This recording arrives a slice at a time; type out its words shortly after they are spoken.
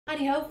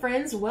Hidey-Ho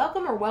Friends,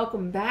 welcome or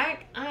welcome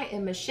back. I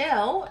am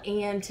Michelle,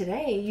 and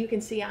today you can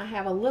see I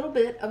have a little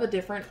bit of a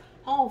different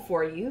haul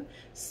for you.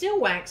 Still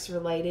wax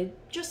related,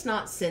 just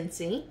not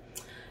Scentsy.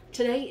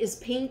 Today is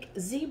pink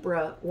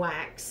zebra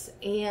wax,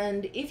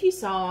 and if you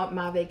saw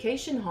my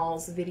vacation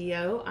hauls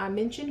video, I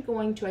mentioned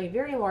going to a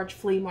very large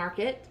flea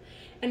market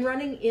and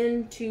running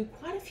into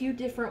quite a few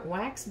different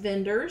wax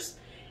vendors,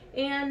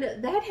 and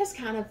that has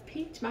kind of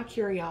piqued my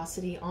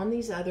curiosity on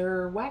these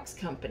other wax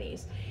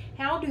companies.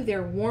 How do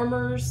their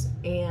warmers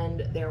and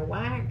their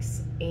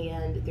wax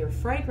and their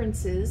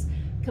fragrances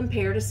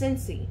compare to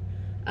Scentsy?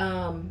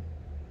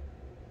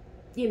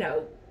 You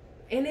know,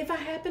 and if I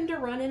happen to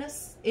run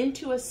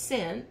into a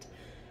scent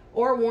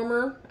or a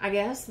warmer, I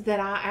guess, that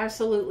I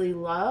absolutely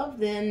love,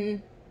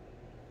 then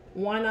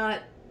why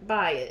not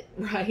buy it,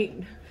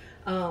 right?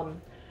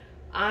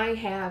 I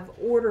have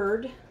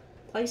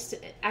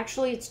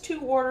actually it's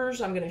 2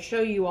 orders. I'm going to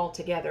show you all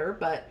together,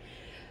 but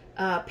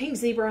Pink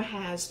Zebra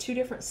has 2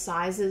 different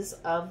sizes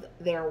of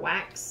their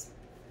wax.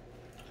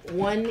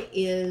 One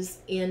is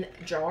in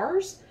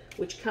jars,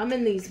 which come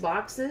in these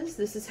boxes.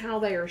 This is how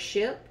they are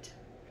shipped.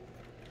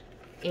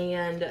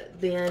 And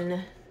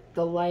then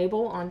the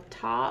label on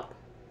top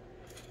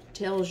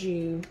tells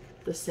you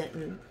the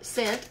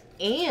scent,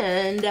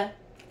 and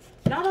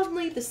not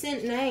only the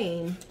scent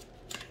name.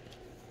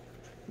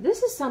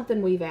 This is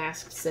something we've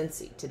asked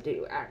Scentsy to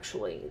do,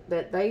 actually,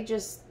 that they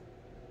just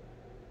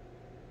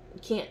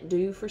can't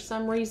do for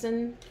some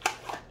reason.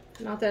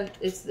 Not that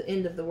it's the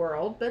end of the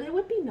world, but it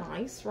would be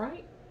nice,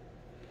 right?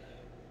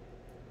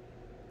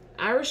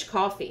 Irish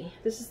coffee.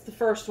 This is the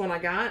first one I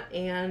got,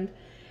 and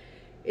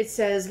it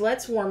says,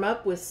 let's warm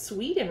up with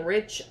sweet and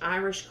rich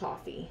Irish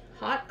coffee.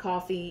 Hot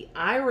coffee,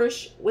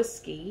 Irish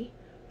whiskey,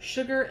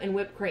 sugar, and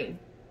whipped cream.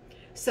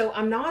 So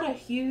I'm not a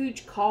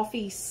huge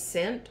coffee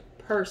scent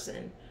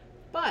person,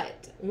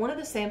 but one of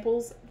the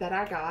samples that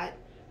I got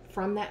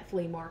from that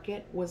flea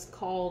market was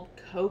called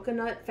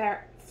Coconut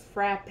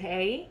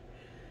Frappe,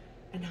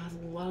 and I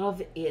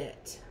love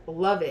it.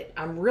 Love it.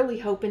 I'm really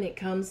hoping it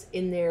comes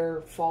in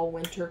their fall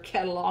winter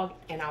catalog,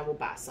 and I will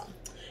buy some.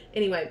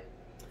 Anyway,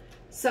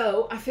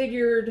 so I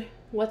figured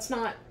let's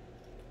not,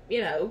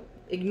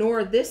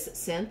 ignore this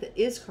scent that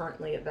is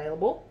currently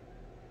available.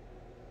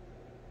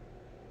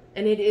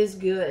 And it is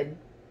good.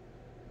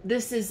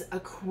 This is a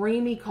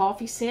creamy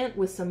coffee scent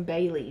with some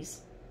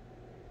Baileys.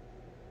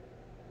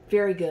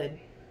 Very good.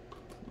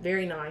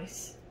 Very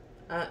nice.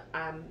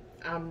 I'm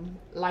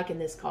liking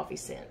this coffee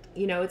scent.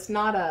 It's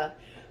not a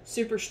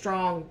super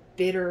strong,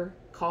 bitter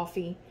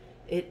coffee.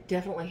 It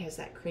definitely has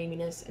that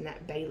creaminess and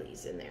that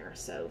Baileys in there.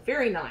 So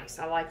very nice.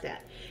 I like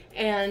that.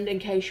 And in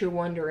case you're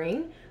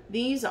wondering,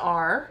 these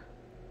are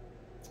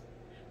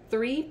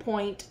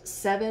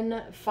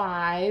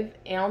 3.75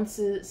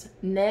 ounces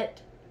net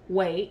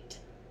weight.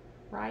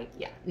 Right?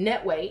 Yeah,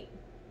 net weight.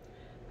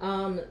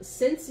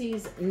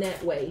 Scentsy's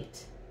net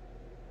weight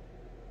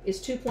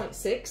is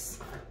 2.6.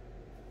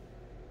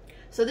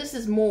 So this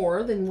is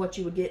more than what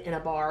you would get in a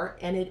bar,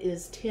 and it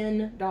is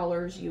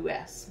 $10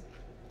 US.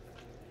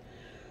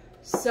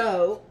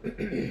 So,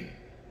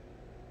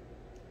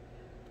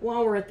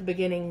 while we're at the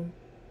beginning,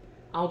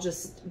 I'll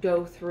just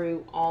go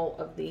through all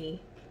of the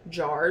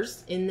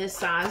jars in this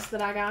size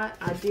that I got.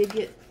 I did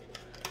get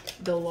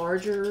the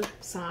larger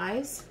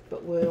size,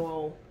 but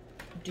we'll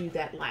do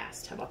that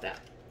last. How about that?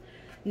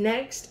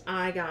 Next,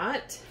 I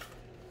got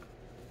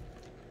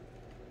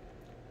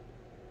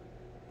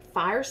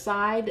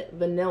Fireside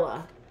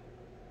Vanilla.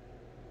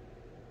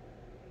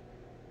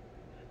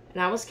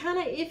 And I was kind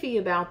of iffy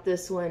about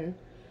this one.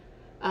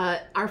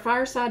 Our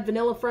Fireside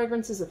Vanilla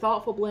fragrance is a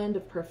thoughtful blend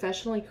of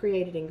professionally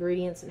created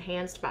ingredients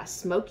enhanced by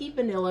smoky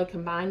vanilla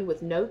combined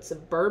with notes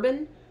of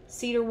bourbon,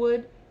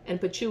 cedarwood,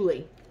 and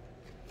patchouli.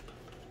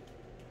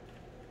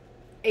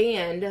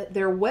 And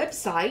their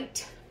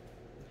website,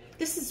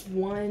 this is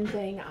one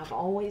thing I've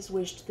always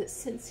wished that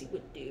Scentsy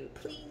would do.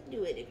 Please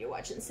do it if you're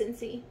watching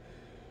Scentsy.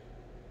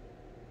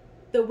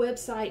 The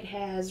website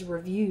has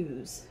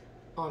reviews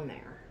on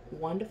there.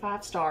 1 to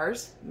 5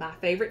 stars. My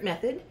favorite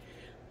method.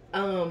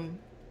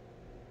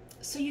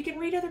 So you can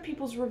read other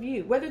people's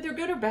review, whether they're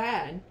good or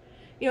bad.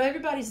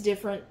 Everybody's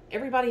different.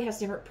 Everybody has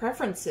different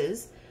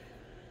preferences.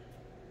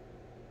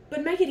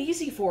 But make it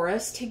easy for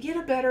us to get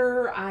a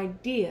better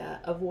idea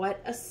of what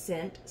a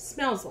scent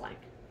smells like.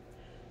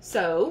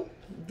 So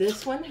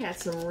this one had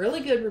some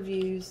really good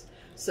reviews.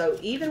 So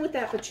even with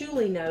that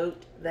patchouli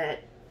note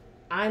that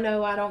I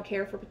know I don't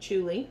care for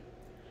patchouli,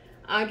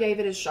 I gave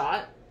it a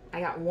shot.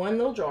 I got 1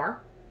 little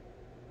jar.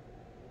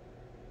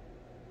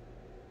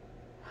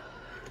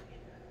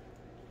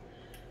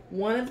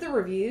 One of the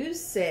reviews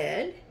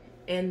said,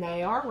 and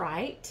they are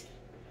right,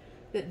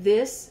 that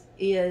this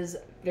is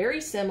very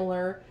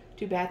similar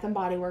to Bath &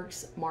 Body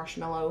Works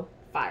Marshmallow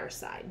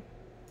Fireside.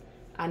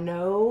 I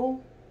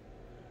know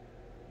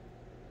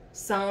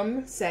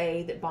some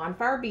say that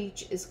Bonfire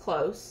Beach is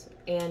close,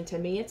 and to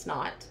me it's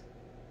not.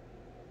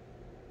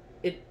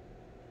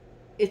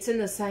 It's in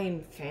the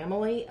same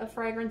family of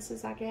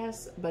fragrances, I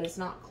guess, but it's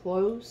not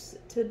close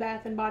to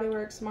Bath & Body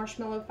Works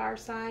Marshmallow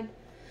Fireside.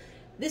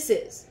 this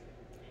is.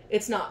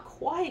 It's not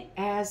quite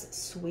as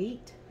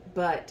sweet,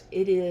 but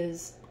it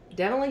is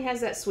definitely has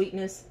that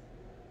sweetness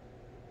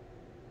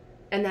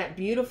and that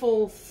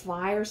beautiful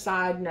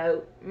fireside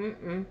note.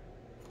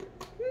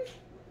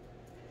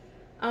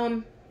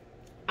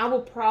 I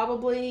will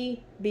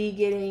probably be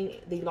getting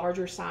the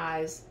larger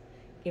size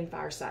in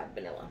Fireside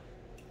Vanilla.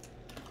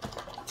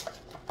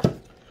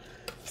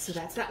 So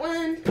that's that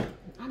one.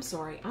 I'm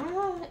sorry,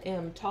 I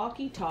am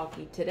talky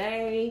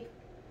today.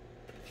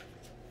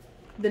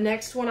 The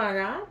next one I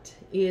got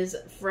is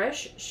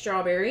fresh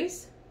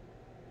strawberries.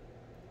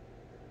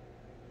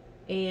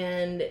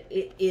 And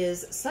it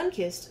is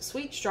sun-kissed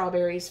sweet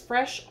strawberries,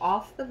 fresh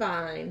off the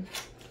vine.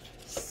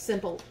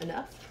 Simple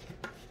enough.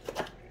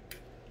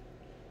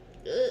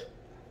 Ugh.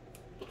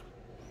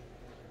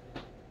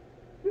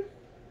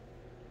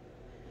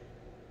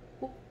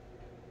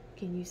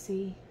 Can you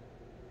see?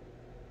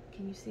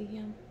 Can you see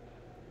him?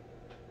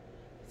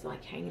 It's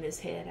like hanging his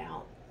head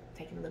out,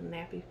 taking a little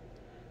nappy.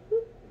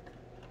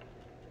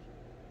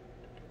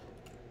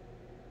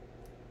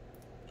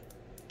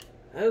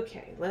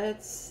 Okay,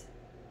 let's...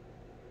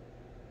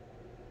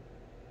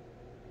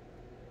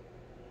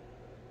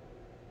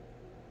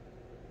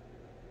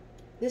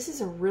 This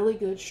is a really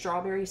good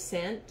strawberry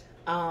scent.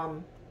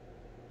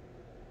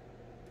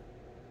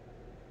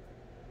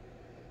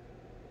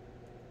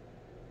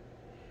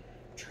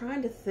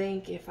 Trying to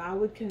think if I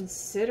would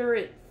consider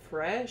it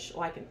fresh,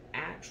 like an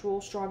actual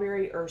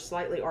strawberry, or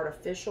slightly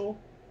artificial.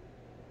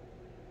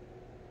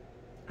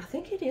 I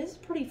think it is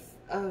pretty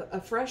a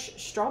fresh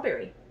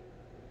strawberry.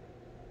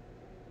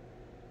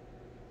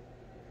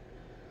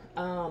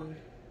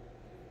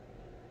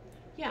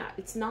 Yeah,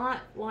 it's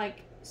not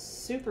like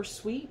super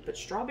sweet, but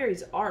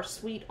strawberries are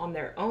sweet on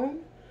their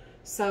own.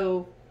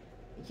 So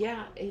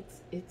yeah,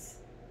 it's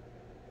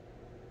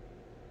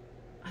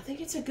I think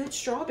it's a good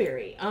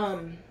strawberry.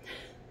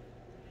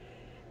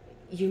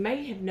 You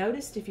may have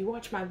noticed if you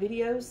watch my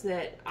videos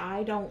that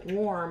I don't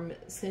warm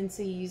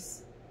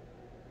Scentsy's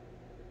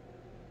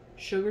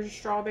sugar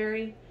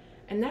strawberry,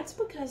 and that's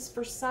because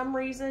for some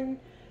reason,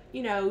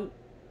 you know,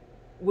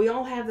 we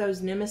all have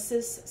those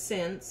nemesis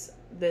scents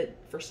that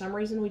for some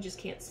reason we just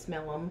can't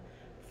smell them.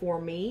 For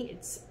me,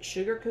 it's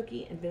sugar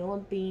cookie and vanilla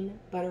bean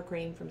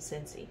buttercream from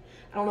Scentsy.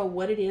 I don't know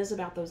what it is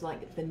about those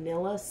like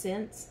vanilla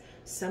scents.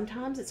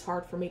 Sometimes it's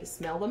hard for me to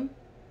smell them.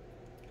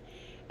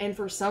 And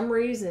for some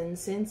reason,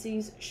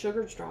 Scentsy's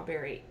sugar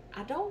strawberry,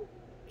 I don't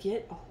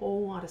get a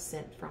whole lot of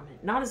scent from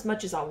it. Not as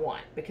much as I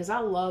want, because I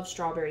love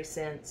strawberry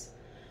scents.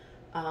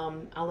 I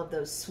love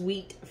those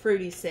sweet,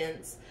 fruity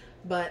scents,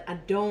 but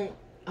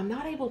I'm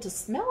not able to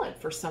smell it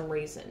for some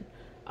reason.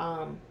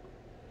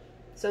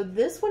 So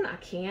this one I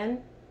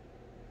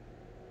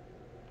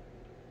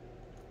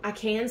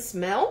can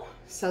smell,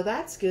 so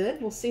that's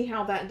good. We'll see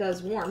how that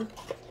does warm.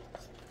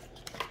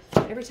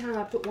 Every time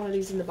I put one of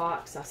these in the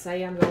box, I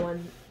say I'm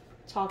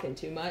talking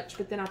too much,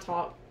 but then I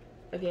talk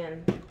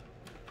again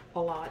a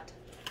lot.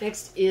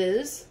 Next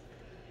is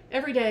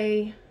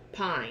Everyday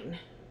Pine.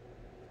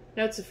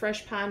 Notes of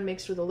fresh pine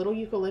mixed with a little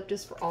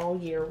eucalyptus for all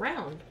year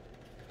round.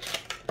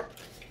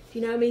 If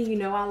you know me, you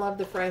know I love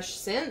the fresh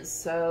scents,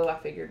 so I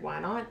figured why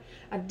not.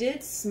 I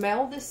did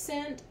smell this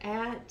scent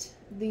at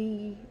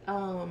the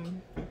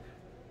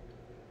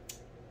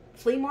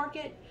flea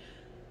market.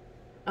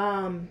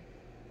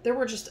 There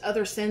were just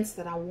other scents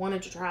that I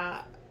wanted to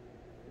try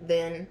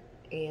then,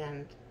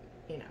 and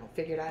you know,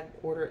 figured I'd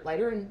order it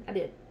later, and I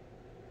did.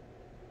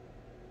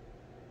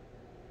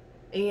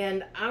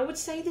 And I would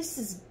say this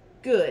is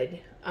good.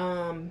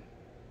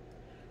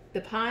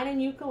 The pine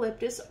and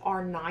eucalyptus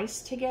are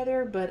nice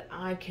together, but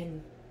I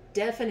can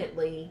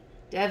definitely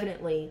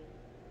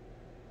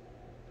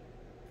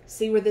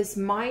see where this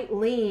might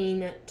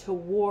lean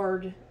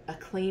toward a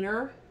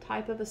cleaner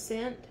type of a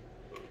scent.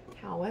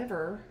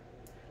 However,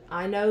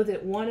 I know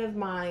that one of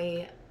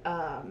my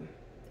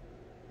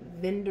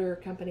vendor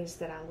companies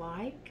that I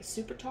like,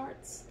 Super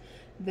Tarts,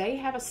 they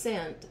have a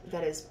scent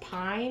that is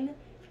pine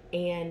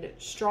and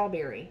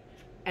strawberry,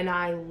 and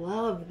I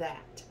love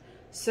that.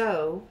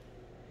 So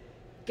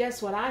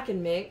guess what I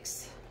can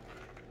mix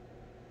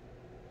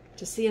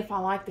to see if I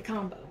like the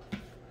combo.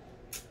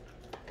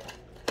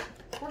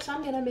 Of course,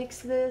 I'm gonna mix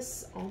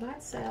this all by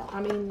itself.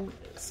 I mean,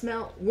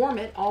 warm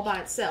it all by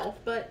itself,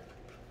 but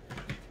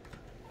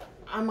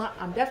I'm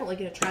definitely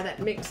gonna try that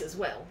mix as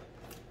well.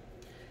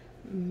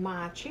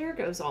 My chair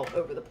goes all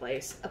over the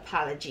place.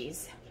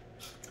 Apologies.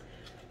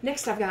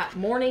 Next, I've got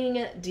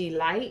Morning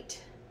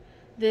Delight.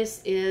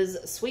 This is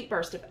a sweet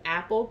burst of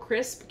apple,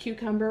 crisp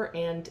cucumber,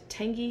 and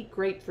tangy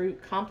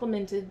grapefruit,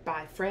 complemented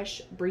by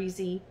fresh,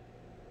 breezy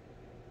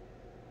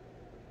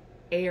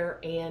air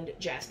and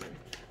jasmine.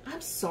 I'm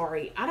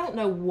sorry, I don't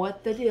know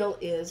what the deal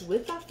is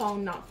with my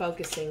phone not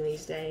focusing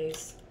these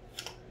days.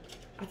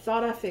 I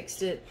thought I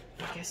fixed it.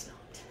 I guess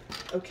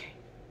not. Okay.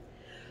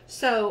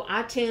 So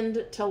I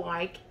tend to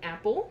like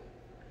apple,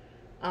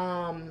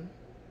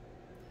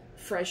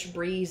 fresh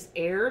breeze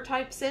air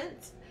type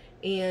scents.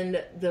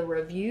 And the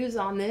reviews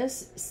on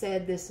this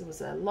said this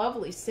was a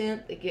lovely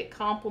scent. They get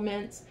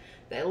compliments.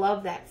 They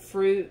love that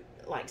fruit,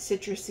 like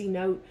citrusy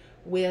note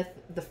with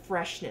the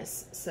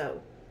freshness.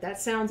 So that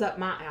sounds up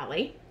my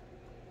alley.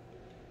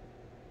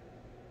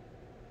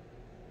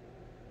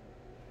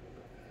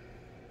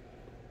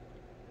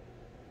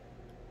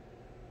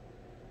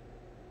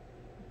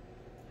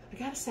 I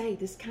gotta say,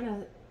 this kind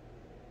of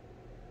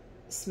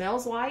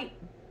smells light,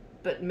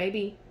 but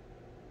maybe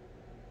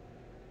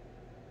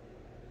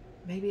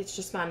it's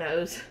just my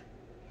nose.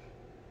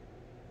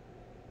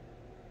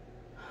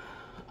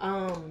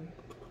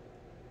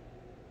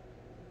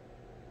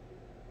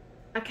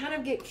 I kind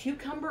of get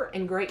cucumber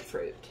and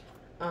grapefruit.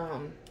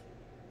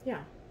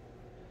 Yeah.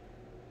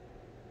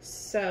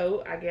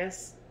 So I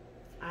guess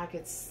I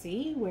could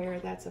see where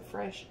that's a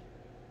fresh,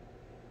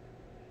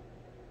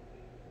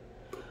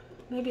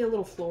 maybe a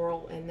little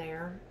floral in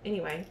there.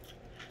 Anyway,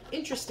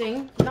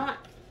 interesting. Not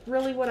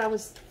really what I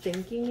was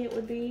thinking it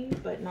would be,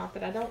 but not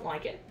that I don't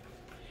like it.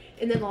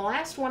 And then the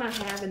last one I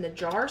have in the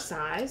jar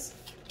size,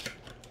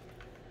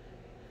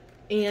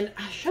 and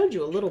I showed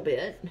you a little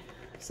bit.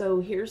 So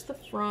here's the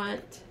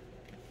front,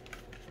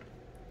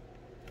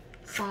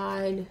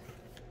 side,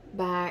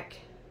 back,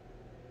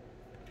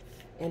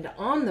 and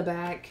on the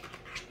back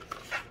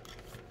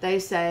they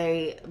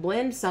say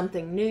blend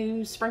something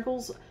new.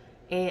 Sprinkles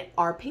and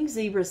our Pink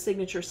Zebra's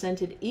signature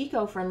scented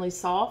eco-friendly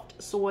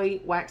soft soy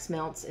wax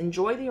melts.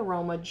 Enjoy the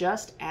aroma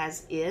just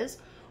as is,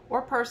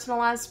 or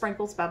personalize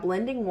sprinkles by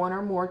blending one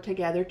or more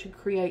together to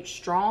create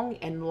strong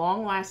and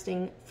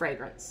long-lasting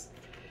fragrance.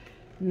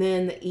 And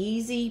then the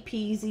easy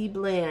peasy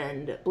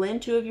blend.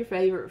 Blend two of your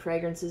favorite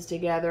fragrances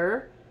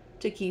together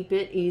to keep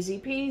it easy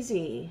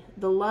peasy.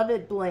 The Love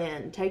It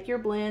blend. Take your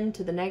blend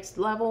to the next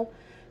level.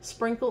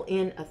 Sprinkle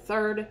in a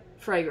third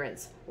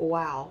fragrance.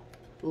 Wow,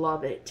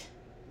 love it.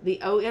 The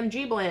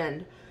OMG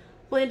blend.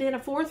 Blend in a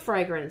fourth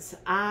fragrance.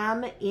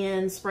 I'm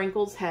in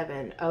sprinkles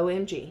heaven.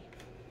 OMG.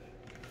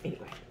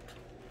 Anyway,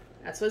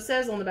 that's what it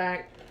says on the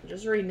back. I'm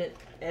just reading it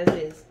as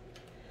it is.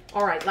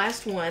 All right,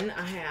 last one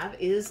I have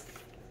is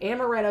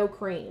Amaretto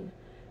Cream.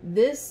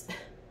 This,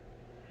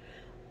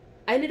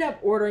 I ended up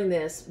ordering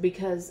this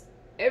because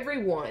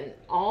everyone,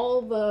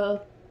 all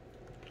the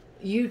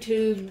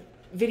YouTube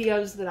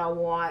videos that I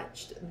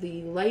watched,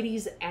 the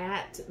ladies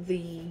at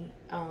the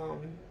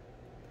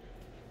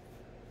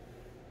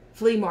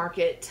flea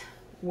market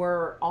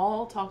were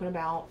all talking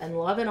about and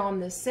loving on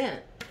this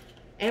scent.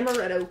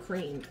 Amaretto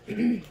Cream.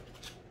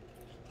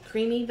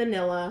 Creamy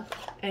vanilla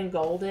and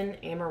golden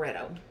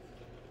amaretto.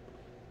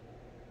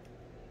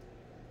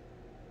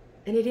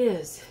 And it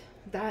is.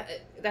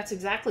 That's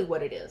exactly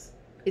what it is.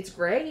 It's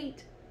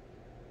great.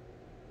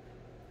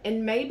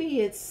 And maybe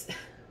it's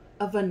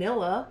a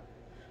vanilla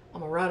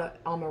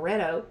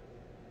amaretto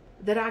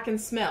that I can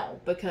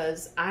smell,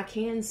 because I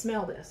can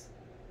smell this.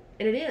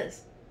 And it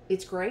is.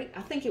 It's great.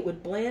 I think it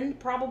would blend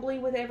probably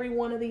with every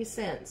one of these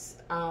scents.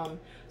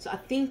 So I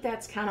think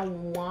that's kind of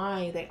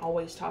why they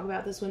always talk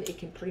about this one. It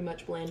can pretty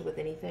much blend with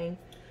anything.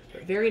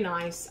 But very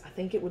nice. I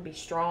think it would be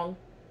strong.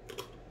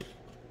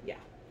 Yeah.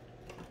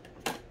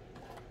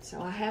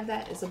 So I have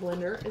that as a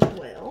blender as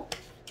well.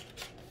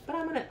 But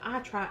I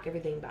try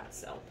everything by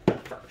itself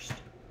first.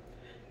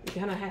 You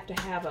kind of have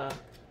to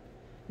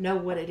know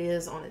what it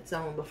is on its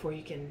own before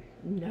you can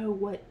know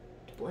what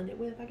to blend it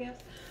with, I guess.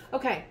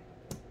 Okay.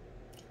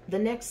 The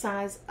next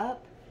size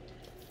up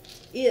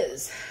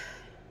is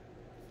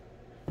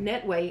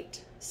net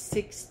weight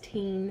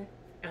 16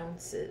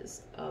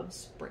 ounces of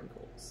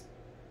sprinkles.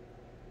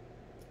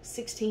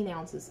 16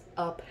 ounces,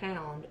 a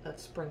pound of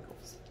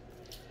sprinkles.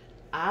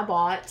 I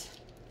bought,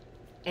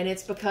 and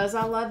it's because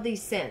I love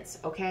these scents,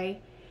 okay?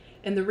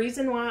 And the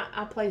reason why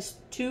I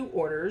placed 2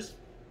 orders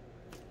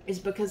is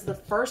because the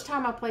first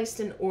time I placed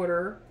an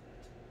order,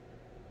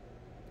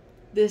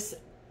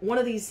 one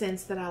of these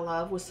scents that I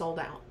love was sold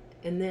out.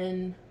 And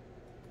then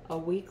a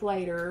week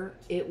later,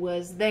 it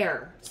was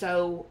there.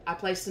 So I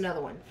placed another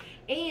one.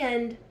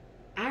 And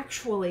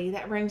actually,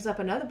 that brings up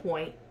another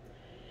point.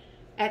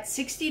 At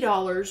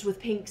 $60 with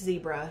Pink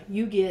Zebra,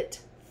 you get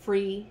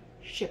free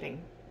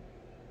shipping.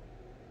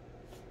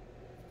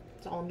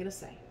 That's all I'm going to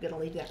say. I'm going to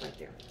leave that right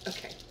there.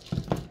 Okay.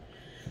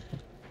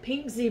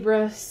 Pink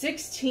Zebra,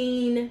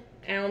 16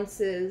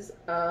 ounces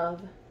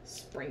of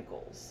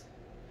sprinkles.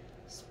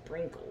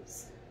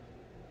 Sprinkles.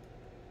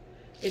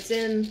 It's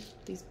in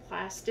these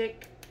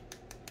plastic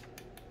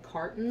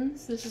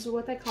cartons. This is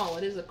what they call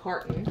it, is a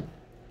carton.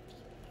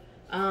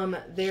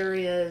 There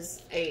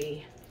is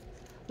a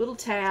little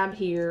tab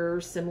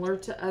here, similar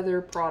to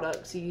other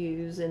products you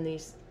use in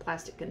these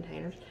plastic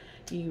containers.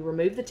 You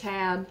remove the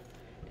tab,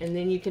 and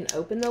then you can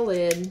open the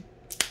lid,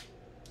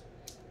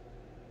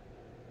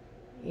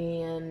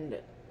 and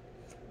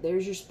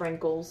there's your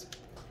sprinkles.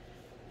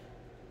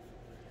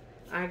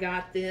 I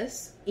got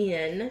this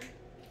in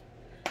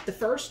the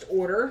first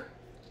order.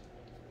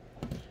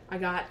 I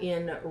got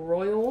in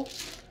Royal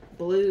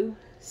Blue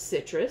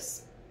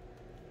Citrus.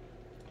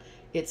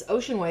 It's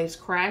ocean waves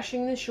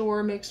crashing the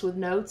shore mixed with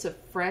notes of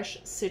fresh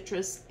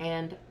citrus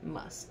and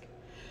musk.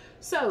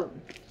 So,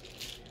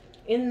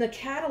 in the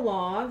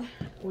catalog,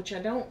 which I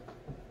don't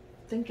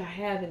think I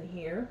have in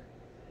here,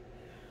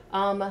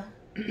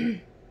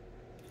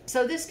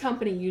 So this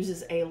company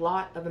uses a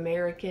lot of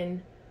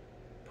American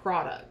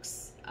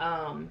products.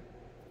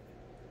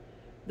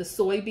 The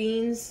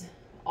soybeans,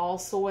 all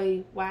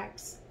soy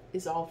wax,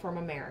 is all from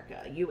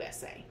America,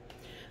 USA.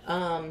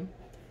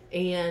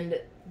 And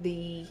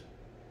the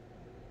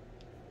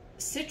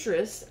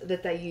citrus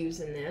that they use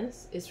in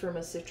this is from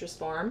a citrus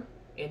farm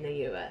in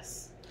the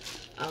US.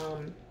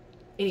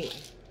 Anyway,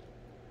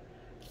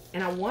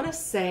 and I want to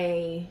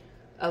say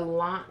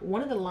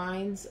one of the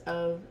lines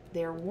of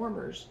their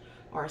warmers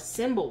are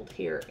assembled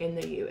here in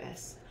the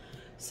US.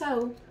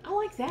 So I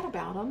like that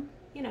about them,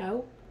 you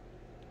know.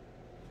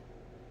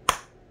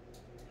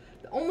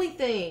 The only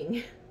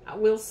thing I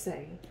will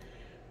say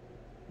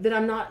that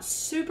I'm not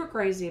super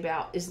crazy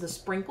about is the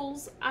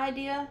sprinkles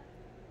idea.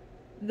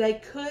 They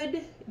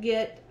could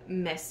get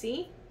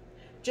messy.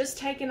 Just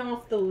taking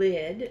off the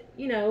lid,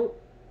 you know,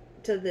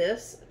 to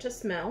this to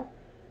smell.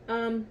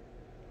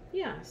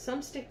 Yeah,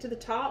 some stick to the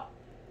top.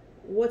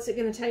 What's it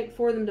going to take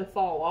for them to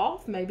fall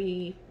off?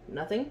 Maybe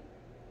nothing.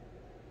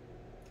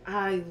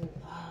 I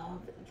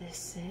love this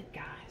scent,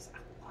 guys. I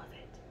love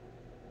it.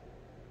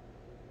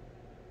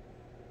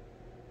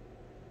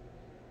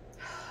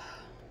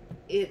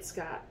 It's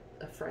got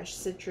a fresh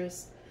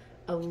citrus,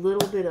 a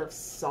little bit of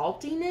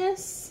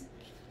saltiness,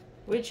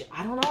 which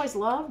I don't always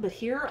love, but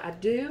here I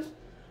do.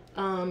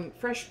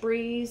 Fresh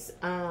breeze,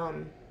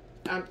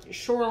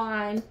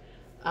 shoreline,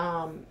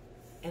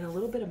 and a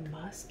little bit of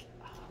musk.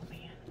 Oh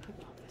man, I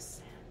love this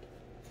scent.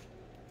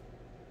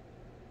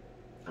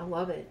 I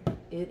love it.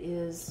 It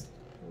is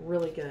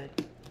really good.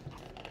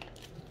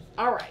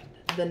 All right,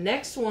 the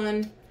next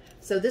one.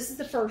 So this is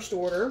the first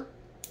order,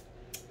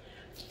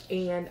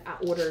 and I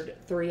ordered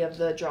 3 of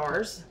the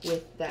jars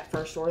with that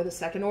first order. The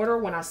second order,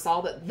 when I saw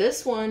that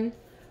this one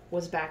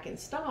was back in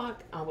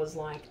stock, I was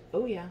like,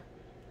 oh yeah,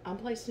 I'm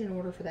placing an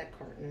order for that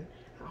carton.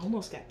 I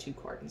almost got 2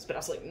 cartons, but I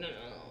was like, no.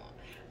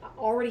 I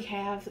already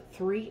have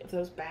 3 of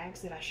those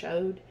bags that I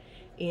showed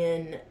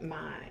in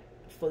my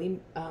flea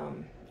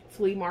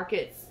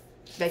market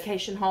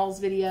vacation hauls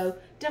video.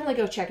 Definitely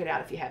go check it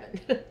out if you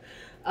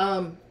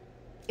haven't.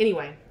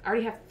 Anyway, I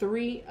already have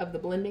 3 of the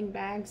blending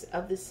bags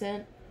of this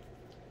scent.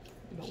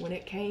 But when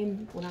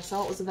I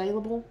saw it was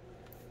available,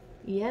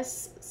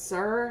 yes,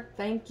 sir,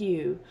 thank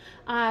you.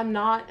 I'm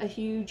not a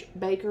huge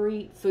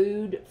bakery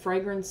food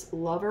fragrance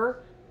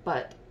lover,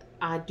 but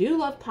I do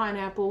love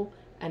pineapple,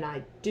 and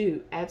I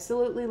do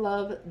absolutely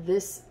love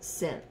this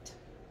scent.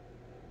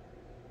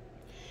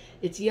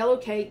 It's yellow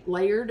cake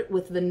layered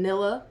with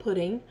vanilla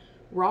pudding,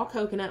 raw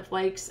coconut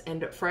flakes,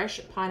 and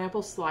fresh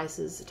pineapple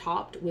slices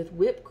topped with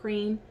whipped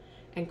cream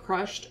and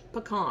crushed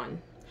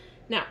pecan.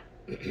 Now,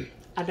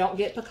 I don't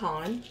get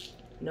pecan.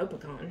 No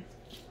pecan.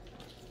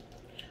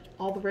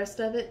 All the rest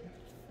of it,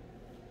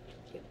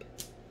 yep.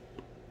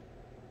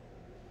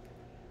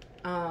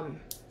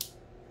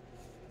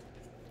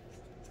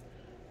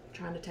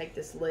 Trying to take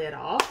this lid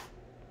off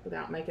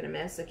without making a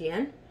mess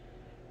again.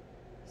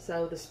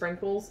 So the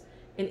sprinkles,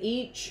 and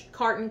each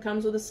carton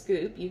comes with a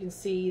scoop. You can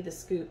see the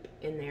scoop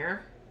in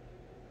there.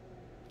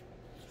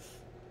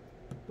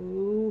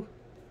 Ooh,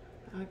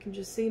 I can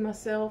just see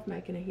myself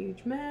making a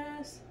huge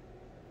mess.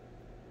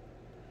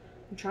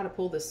 I'm trying to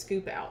pull this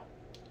scoop out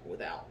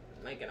without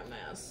making a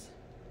mess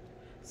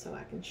so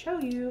I can show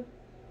you.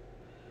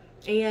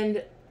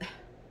 And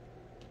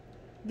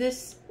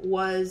this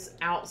was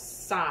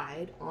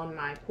outside on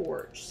my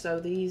porch, so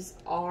these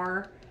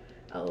are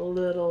a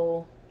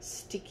little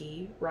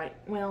sticky, right?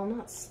 Well,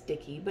 not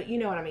sticky, but you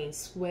know what I mean,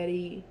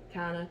 sweaty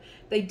kind of.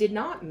 They did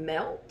not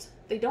melt.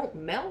 They don't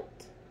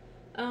melt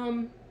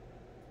in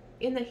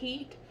the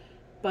heat,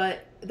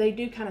 but they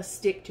do kind of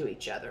stick to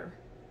each other.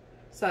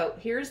 So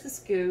here's the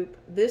scoop.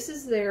 This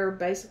is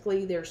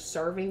basically their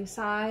serving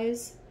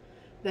size.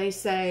 They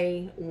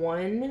say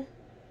 1,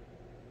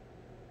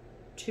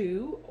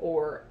 2,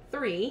 or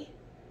 3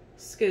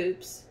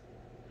 scoops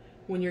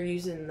when you're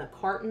using the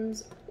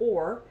cartons,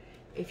 or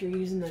if you're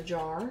using the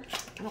jar.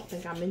 I don't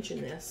think I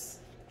mentioned this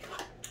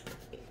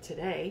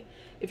today.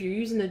 If you're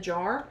using the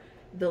jar,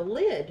 the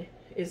lid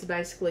is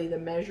basically the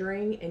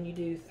measuring, and you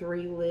do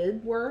 3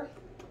 lid worth,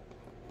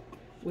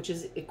 which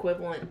is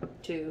equivalent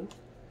to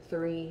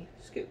 3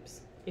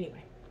 scoops.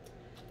 Anyway,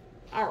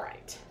 all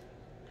right.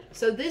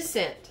 So this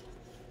scent,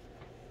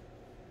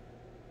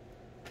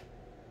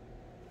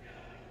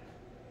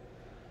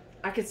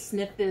 I could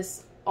sniff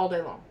this all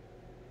day long.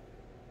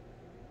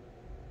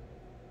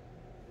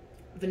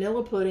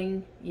 Vanilla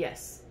pudding,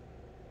 yes.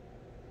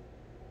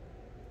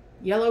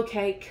 Yellow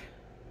cake,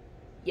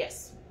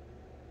 yes.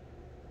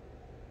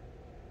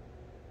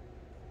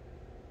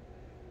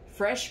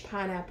 Fresh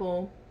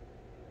pineapple.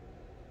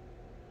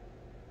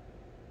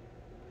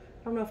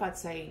 I don't know if I'd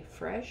say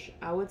fresh.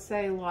 I would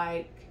say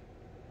like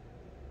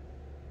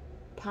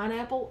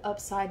pineapple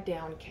upside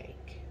down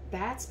cake.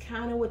 That's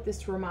kind of what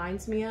this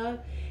reminds me of,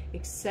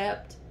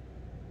 except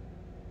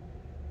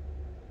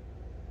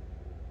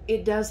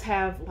it does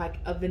have like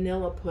a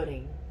vanilla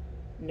pudding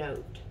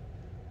note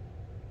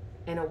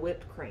and a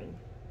whipped cream.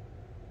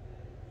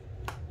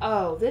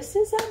 Oh, this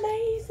is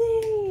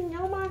amazing.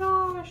 Oh my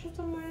gosh, it's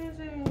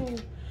amazing.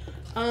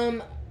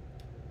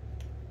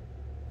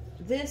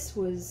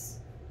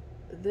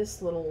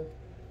 This little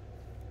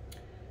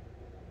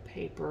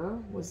paper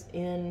was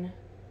in,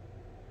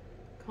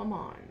 come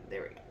on,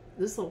 there we go.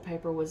 This little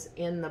paper was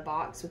in the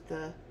box with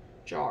the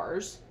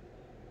jars.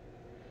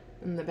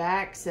 And the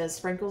back says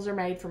sprinkles are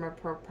made from a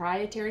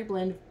proprietary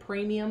blend of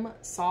premium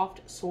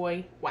soft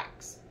soy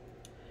wax.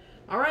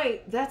 All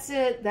right, that's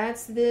it.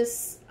 That's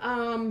this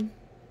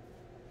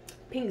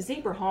pink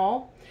zebra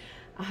haul.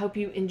 I hope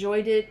you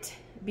enjoyed it.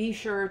 Be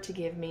sure to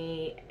give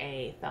me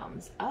a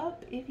thumbs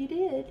up if you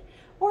did.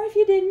 Or if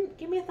you didn't,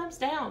 give me a thumbs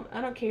down. I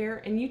don't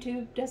care. And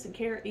YouTube doesn't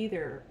care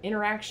either.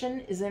 Interaction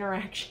is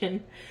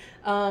interaction.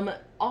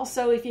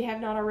 Also, if you have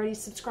not already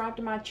subscribed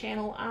to my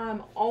channel,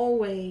 I'm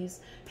always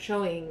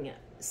showing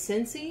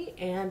Scentsy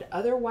and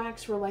other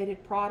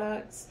wax-related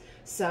products.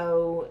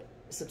 So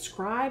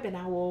subscribe and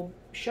I will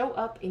show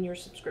up in your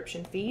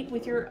subscription feed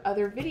with your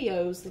other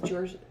videos that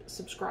you're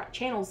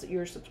channels that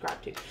you're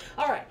subscribed to.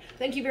 All right.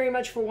 Thank you very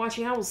much for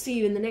watching. I will see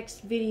you in the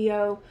next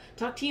video.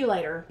 Talk to you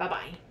later.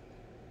 Bye-bye.